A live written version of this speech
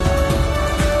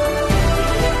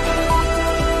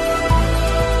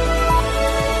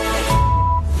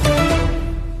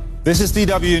This is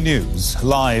DW News,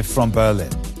 live from Berlin.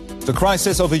 The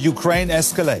crisis over Ukraine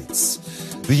escalates.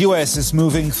 The US is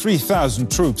moving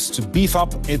 3,000 troops to beef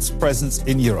up its presence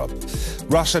in Europe.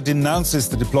 Russia denounces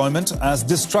the deployment as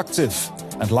destructive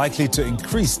and likely to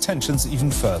increase tensions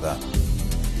even further.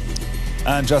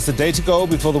 And just a day to go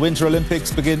before the Winter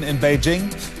Olympics begin in Beijing,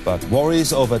 but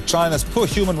worries over China's poor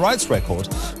human rights record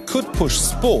could push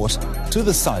sport to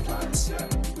the sidelines.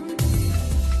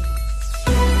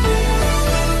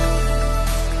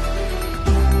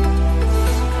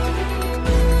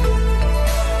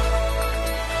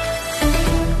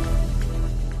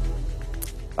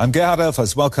 I'm Gerhard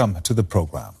Elfers. Welcome to the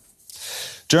program.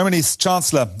 Germany's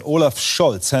Chancellor Olaf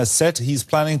Scholz has said he's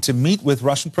planning to meet with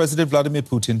Russian President Vladimir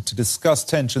Putin to discuss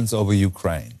tensions over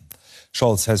Ukraine.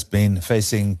 Scholz has been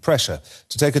facing pressure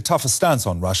to take a tougher stance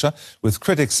on Russia, with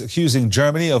critics accusing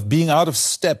Germany of being out of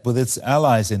step with its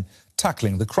allies in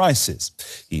tackling the crisis.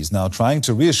 He's now trying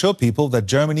to reassure people that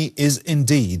Germany is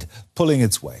indeed pulling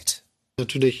its weight.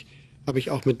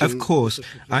 Of course,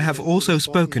 I have also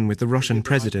spoken with the Russian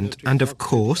president, and of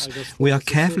course, we are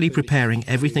carefully preparing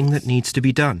everything that needs to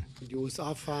be done.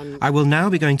 I will now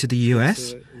be going to the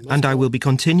US, and I will be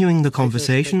continuing the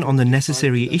conversation on the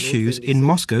necessary issues in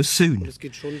Moscow soon.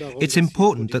 It's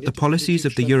important that the policies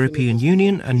of the European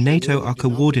Union and NATO are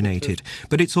coordinated,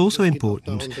 but it's also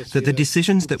important that the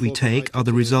decisions that we take are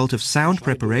the result of sound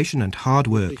preparation and hard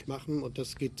work.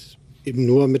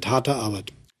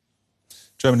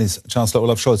 Germany's Chancellor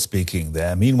Olaf Scholz speaking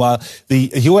there. Meanwhile, the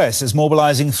US is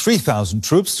mobilizing 3,000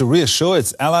 troops to reassure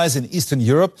its allies in Eastern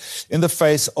Europe in the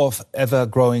face of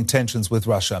ever-growing tensions with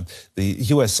Russia. The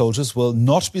US soldiers will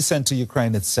not be sent to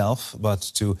Ukraine itself,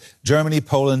 but to Germany,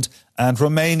 Poland and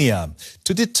Romania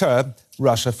to deter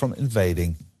Russia from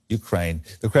invading Ukraine.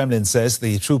 The Kremlin says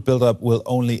the troop buildup will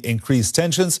only increase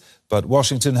tensions, but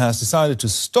Washington has decided to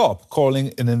stop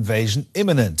calling an invasion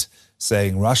imminent,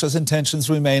 saying Russia's intentions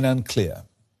remain unclear.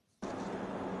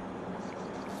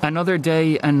 Another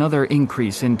day, another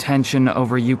increase in tension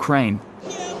over Ukraine.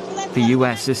 The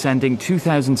US is sending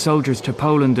 2,000 soldiers to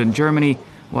Poland and Germany,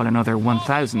 while another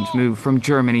 1,000 move from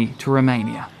Germany to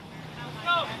Romania.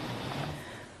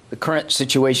 The current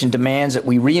situation demands that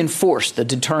we reinforce the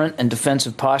deterrent and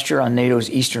defensive posture on NATO's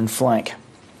eastern flank.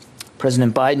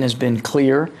 President Biden has been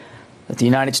clear that the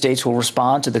United States will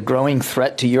respond to the growing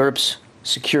threat to Europe's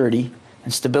security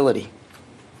and stability.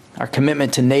 Our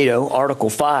commitment to NATO,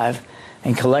 Article 5,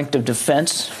 and collective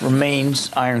defense remains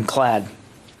ironclad.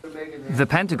 The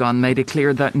Pentagon made it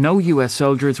clear that no US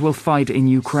soldiers will fight in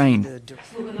Ukraine.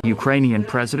 Ukrainian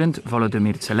President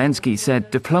Volodymyr Zelensky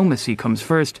said diplomacy comes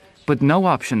first, but no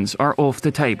options are off the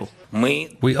table.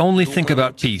 We only think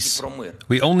about peace.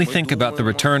 We only think about the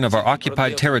return of our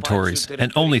occupied territories,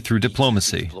 and only through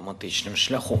diplomacy.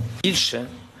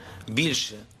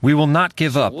 We will not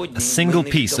give up a single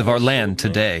piece of our land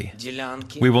today.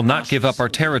 We will not give up our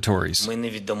territories,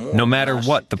 no matter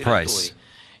what the price.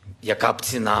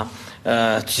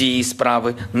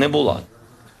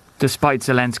 Despite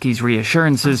Zelensky's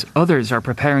reassurances, others are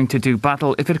preparing to do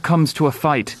battle if it comes to a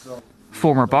fight.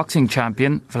 Former boxing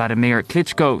champion Vladimir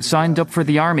Klitschko signed up for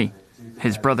the army.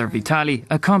 His brother Vitaly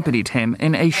accompanied him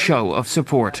in a show of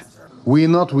support. We are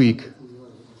not weak,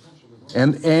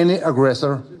 and any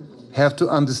aggressor have to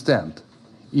understand,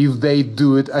 if they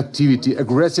do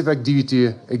aggressive activity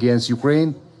against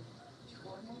Ukraine,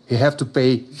 he have to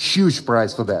pay huge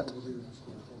price for that.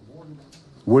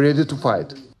 We're ready to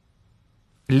fight.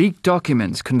 Leaked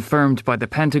documents confirmed by the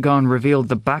Pentagon revealed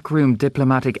the backroom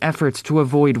diplomatic efforts to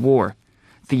avoid war.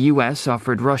 The US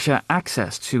offered Russia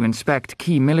access to inspect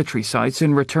key military sites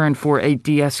in return for a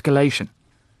de-escalation.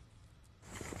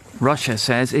 Russia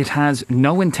says it has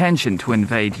no intention to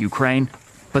invade Ukraine,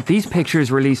 but these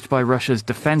pictures released by Russia's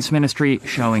defense ministry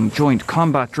showing joint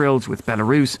combat drills with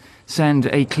Belarus send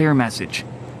a clear message.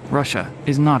 Russia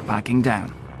is not backing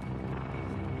down.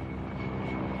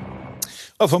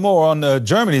 Well, for more on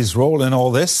Germany's role in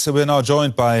all this, we're now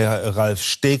joined by Ralf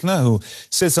Stegner, who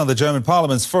sits on the German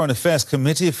Parliament's Foreign Affairs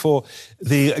Committee for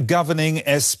the governing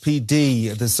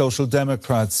SPD, the Social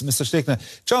Democrats. Mr. Stegner,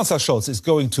 Chancellor Scholz is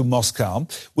going to Moscow.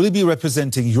 Will he be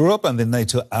representing Europe and the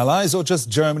NATO allies, or just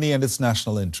Germany and its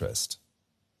national interest?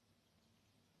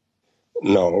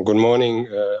 No, good morning.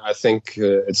 I think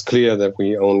it's clear that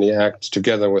we only act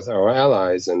together with our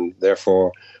allies, and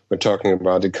therefore we're talking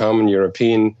about a common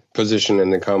European position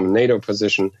and a common NATO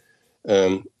position,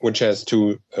 which has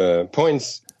two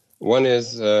points. One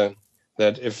is that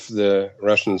if the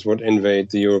Russians would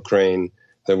invade the Ukraine,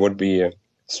 there would be a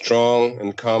strong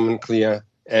and common, clear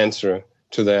answer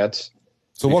to that.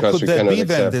 So what could there be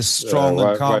then, this strong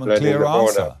and common, clear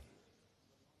answer?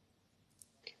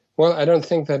 Well, I don't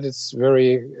think that it's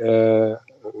very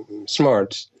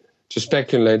smart to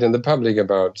speculate in the public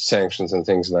about sanctions and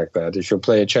things like that. If you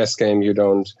play a chess game, you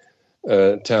don't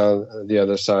tell the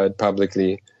other side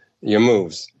publicly your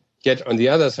moves. Yet on the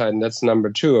other side, and that's number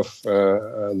two of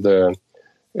the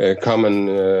common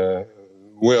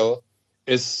will,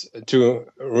 is to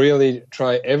really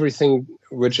try everything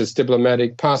which is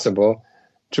diplomatic possible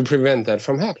to prevent that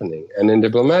from happening. And in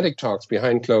diplomatic talks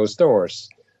behind closed doors,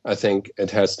 I think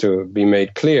it has to be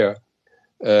made clear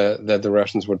that the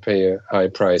Russians would pay a high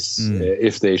price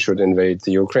if they should invade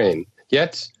the Ukraine.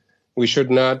 Yet, we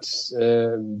should not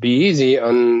be easy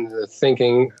on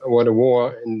thinking what a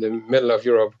war in the middle of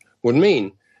Europe would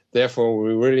mean. Therefore,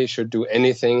 we really should do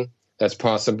anything that's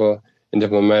possible in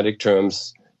diplomatic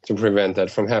terms to prevent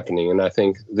that from happening. And I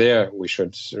think there we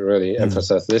should really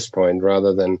emphasize this point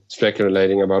rather than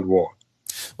speculating about war.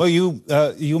 Well,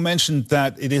 you mentioned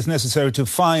that it is necessary to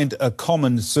find a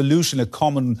common solution, a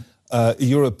common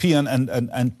European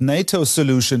and NATO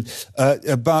solution,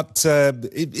 but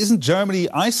isn't Germany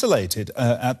isolated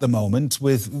at the moment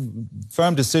with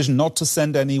firm decision not to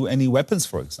send any weapons,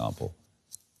 for example?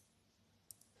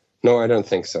 No, I don't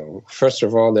think so. First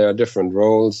of all, there are different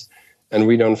roles, and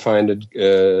we don't find it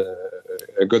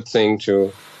a good thing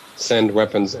to send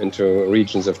weapons into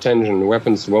regions of tension.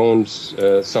 Weapons won't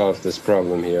solve this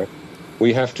problem here.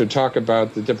 We have to talk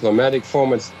about the diplomatic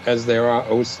formats as there are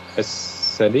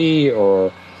OSCE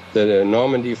or the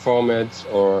Normandy format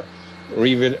or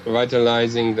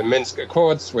revitalizing the Minsk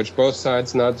Accords, which both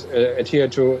sides not adhere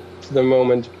to the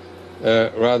moment,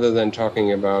 rather than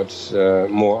talking about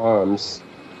more arms.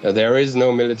 There is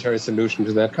no military solution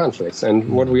to that conflict. And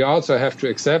what we also have to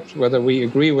accept, whether we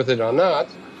agree with it or not,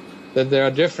 that there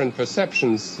are different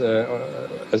perceptions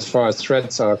as far as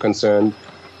threats are concerned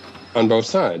on both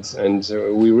sides. And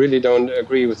we really don't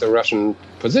agree with the Russian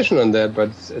position on that, but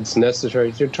it's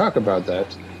necessary to talk about that,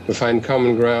 to find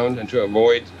common ground and to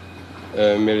avoid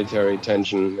military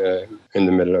tension in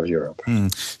the middle of Europe.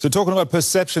 So talking about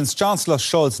perceptions, Chancellor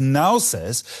Scholz now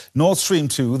says Nord Stream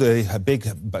 2, the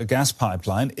big gas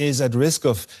pipeline, is at risk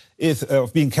of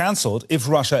being cancelled if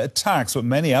Russia attacks. But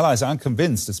many allies aren't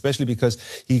convinced, especially because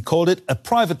he called it a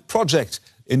private project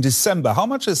in December. How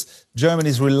much is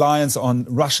Germany's reliance on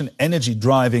Russian energy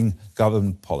driving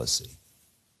government policy?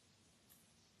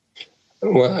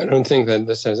 Well, I don't think that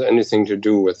this has anything to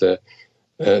do with the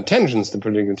tensions, the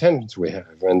political tensions we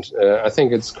have. And I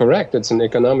think it's correct. It's an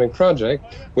economic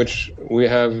project, which we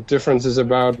have differences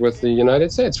about with the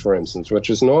United States, for instance, which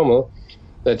is normal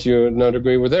that you not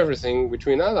agree with everything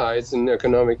between allies in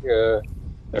economic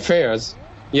affairs.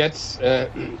 Yet,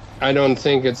 I don't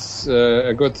think it's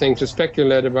a good thing to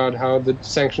speculate about how the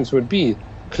sanctions would be.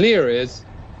 Clear is,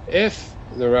 if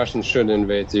the Russians should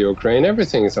invade the Ukraine,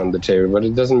 everything is on the table, but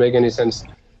it doesn't make any sense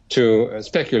to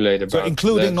speculate about. So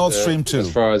including that, Nord Stream 2?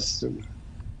 As far as,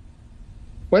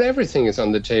 well, everything is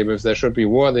on the table if there should be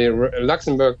war. The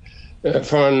Luxembourg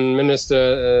foreign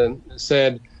minister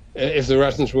said if the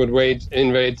Russians would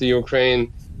invade the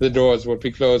Ukraine, the doors would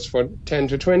be closed for 10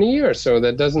 to 20 years. So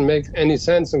that doesn't make any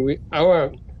sense. And our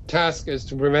task is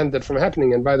to prevent that from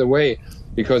happening. And by the way,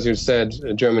 because you said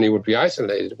Germany would be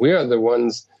isolated, we are the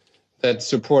ones that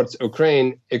supports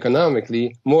Ukraine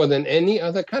economically more than any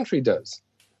other country does.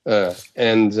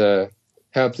 And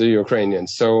help the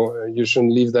Ukrainians. So you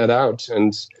shouldn't leave that out.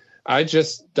 And I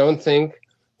just don't think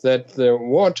that the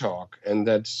war talk and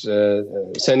that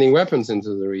sending weapons into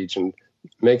the region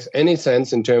makes any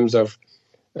sense in terms of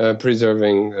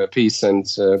preserving peace and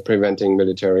preventing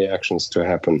military actions to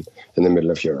happen in the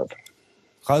middle of Europe.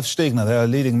 Ralf Stegner, the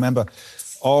leading member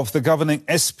of the governing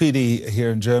SPD here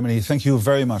in Germany. Thank you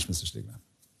very much, Mr. Stegner.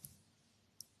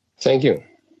 Thank you.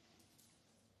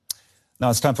 Now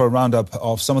it's time for a roundup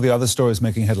of some of the other stories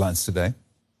making headlines today.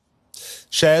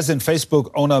 Shares in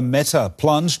Facebook owner Meta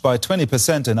plunged by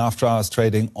 20% in after-hours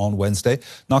trading on Wednesday,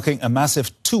 knocking a massive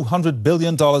 $200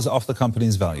 billion off the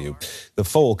company's value. The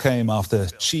fall came after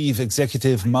chief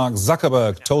executive Mark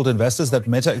Zuckerberg told investors that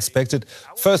Meta expected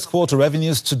first-quarter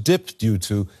revenues to dip due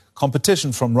to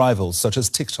competition from rivals such as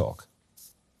TikTok.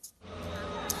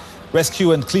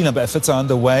 Rescue and cleanup efforts are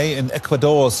underway in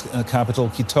Ecuador's capital,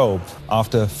 Quito,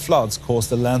 after floods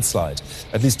caused a landslide.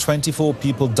 At least 24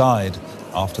 people died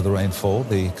after the rainfall,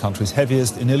 the country's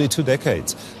heaviest in nearly 2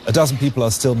 decades. A dozen people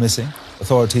are still missing.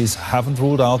 Authorities haven't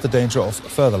ruled out the danger of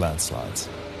further landslides.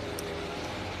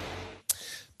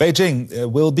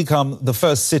 Beijing will become the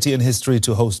first city in history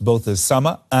to host both the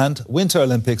Summer and Winter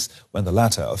Olympics when the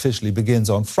latter officially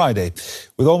begins on Friday,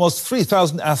 with almost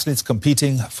 3,000 athletes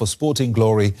competing for sporting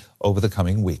glory over the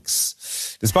coming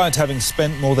weeks. Despite having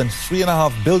spent more than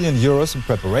 €3.5 billion in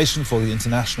preparation for the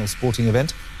international sporting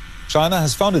event, China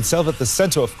has found itself at the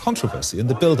center of controversy in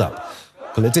the build-up.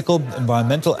 Political,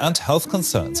 environmental and health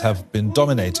concerns have been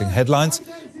dominating headlines,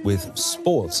 with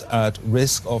sports at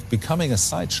risk of becoming a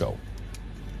sideshow.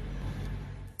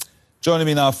 Joining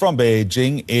me now from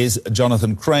Beijing is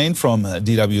Jonathan Crane from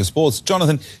DW Sports.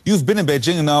 Jonathan, you've been in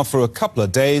Beijing now for a couple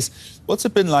of days. What's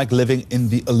it been like living in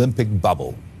the Olympic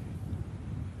bubble?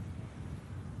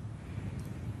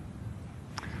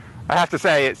 I have to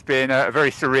say it's been a very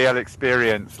surreal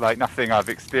experience, like nothing I've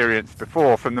experienced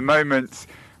before. From the moment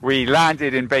we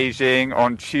landed in Beijing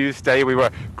on Tuesday, we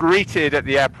were greeted at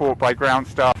the airport by ground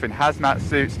staff in hazmat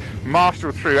suits,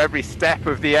 marshaled through every step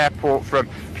of the airport from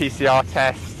PCR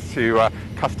tests to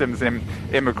customs and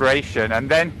immigration. And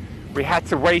then we had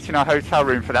to wait in our hotel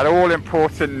room for that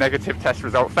all-important negative test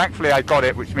result. Thankfully, I got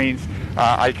it, which means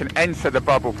I can enter the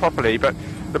bubble properly. But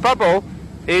the bubble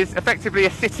is effectively a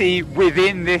city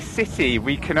within this city.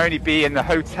 We can only be in the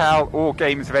hotel or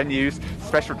games venues.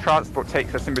 Special transport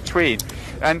takes us in between.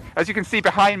 And as you can see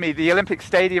behind me, the Olympic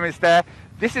Stadium is there.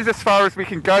 This is as far as we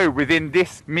can go within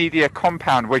this media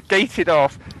compound. We're gated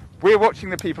off. We're watching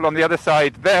the people on the other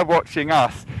side. They're watching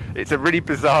us. It's a really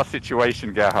bizarre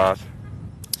situation, Gerhard.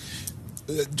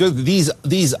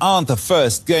 These aren't the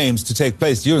first games to take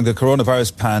place during the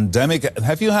coronavirus pandemic.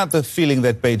 Have you had the feeling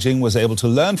that Beijing was able to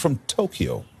learn from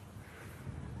Tokyo?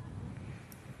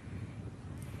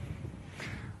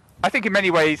 I think in many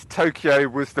ways Tokyo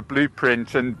was the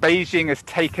blueprint, and Beijing has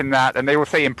taken that and they will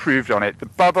say improved on it. The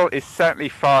bubble is certainly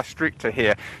far stricter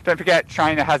here. Don't forget,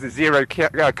 China has a zero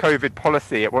COVID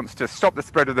policy. It wants to stop the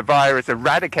spread of the virus,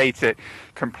 eradicate it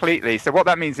completely. So what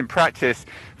that means in practice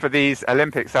for these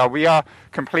Olympics are we are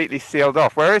completely sealed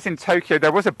off. Whereas in Tokyo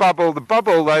there was a bubble. The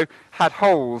bubble, though, had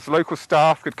holes. Local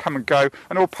staff could come and go,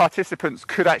 and all participants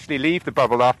could actually leave the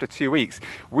bubble after 2 weeks.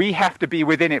 We have to be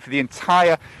within it for the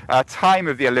entire time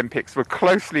of the Olympics. We're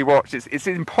closely watched. It's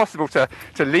impossible to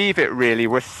leave it, really.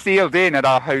 We're sealed in at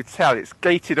our hotel. It's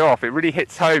gated off. It really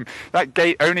hits home. That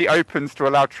gate only opens to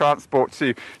allow transport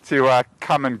to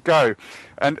come and go.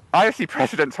 And IOC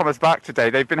President Thomas Bach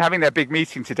today, they've been having their big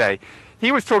meeting today.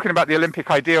 He was talking about the Olympic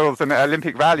ideals and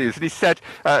Olympic values, and he said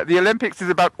the Olympics is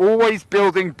about always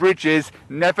building bridges,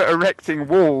 never erecting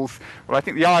walls. Well, I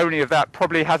think the irony of that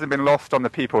probably hasn't been lost on the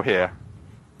people here.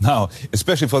 Now,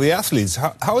 especially for the athletes,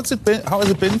 how has it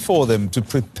been for them to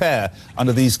prepare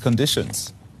under these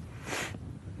conditions?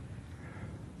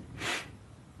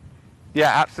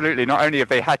 Yeah, absolutely. Not only have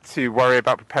they had to worry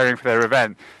about preparing for their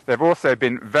event, they've also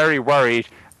been very worried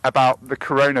about the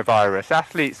coronavirus.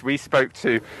 Athletes we spoke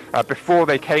to before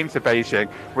they came to Beijing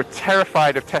were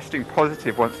terrified of testing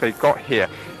positive once they got here,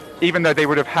 even though they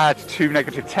would have had 2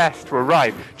 negative tests to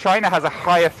arrive. China has a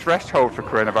higher threshold for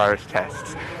coronavirus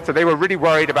tests, so they were really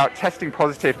worried about testing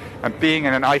positive and being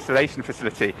in an isolation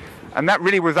facility. And that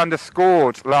really was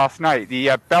underscored last night.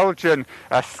 The Belgian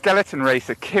skeleton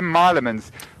racer Kim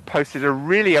Meilemans posted a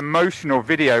really emotional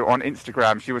video on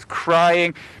Instagram. She was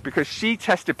crying because she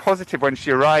tested positive when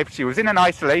she arrived. She was in an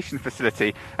isolation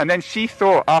facility, and then she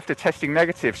thought after testing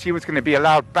negative she was going to be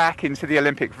allowed back into the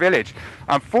Olympic Village.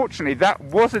 Unfortunately, that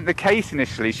wasn't the case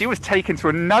initially. She was taken to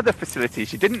another facility.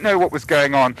 She didn't know what was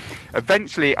going on.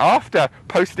 Eventually, after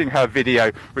posting her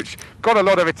video, which got a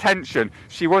lot of attention,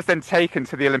 she was then taken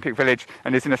to the Olympic Village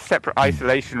and is in a separate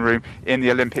isolation room in the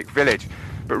Olympic Village.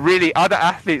 But really, other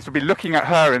athletes will be looking at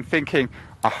her and thinking,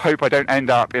 I hope I don't end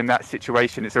up in that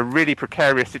situation. It's a really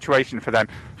precarious situation for them.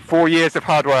 4 years of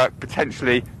hard work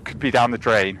potentially could be down the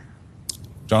drain.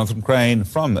 Jonathan Crane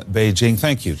from Beijing.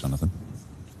 Thank you, Jonathan.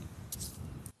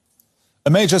 A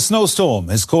major snowstorm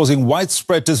is causing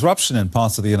widespread disruption in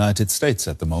parts of the United States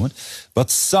at the moment, but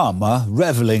some are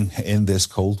reveling in this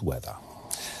cold weather.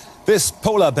 This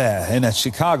polar bear in a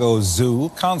Chicago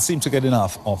zoo can't seem to get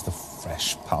enough of the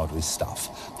fresh, powdery stuff.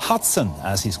 Hudson,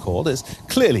 as he's called, is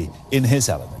clearly in his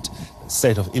element. The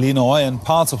state of Illinois and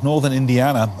parts of northern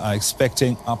Indiana are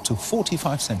expecting up to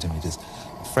 45 centimeters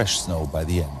of fresh snow by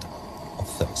the end of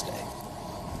Thursday.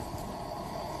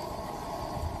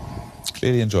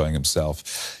 Clearly enjoying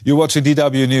himself. You're watching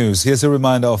DW News. Here's a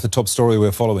reminder of the top story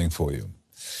we're following for you.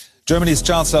 Germany's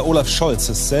Chancellor Olaf Scholz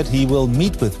has said he will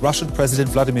meet with Russian President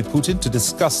Vladimir Putin to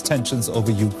discuss tensions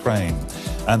over Ukraine.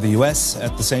 And the US,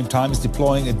 at the same time, is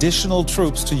deploying additional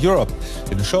troops to Europe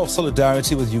in a show of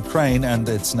solidarity with Ukraine and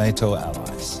its NATO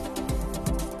allies.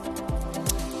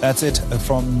 That's it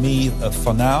from me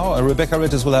for now. Rebecca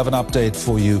Ritters will have an update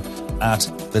for you at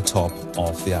the top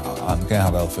of the hour. I'm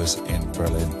Gerhard Elfers in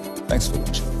Berlin. Thanks for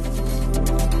watching.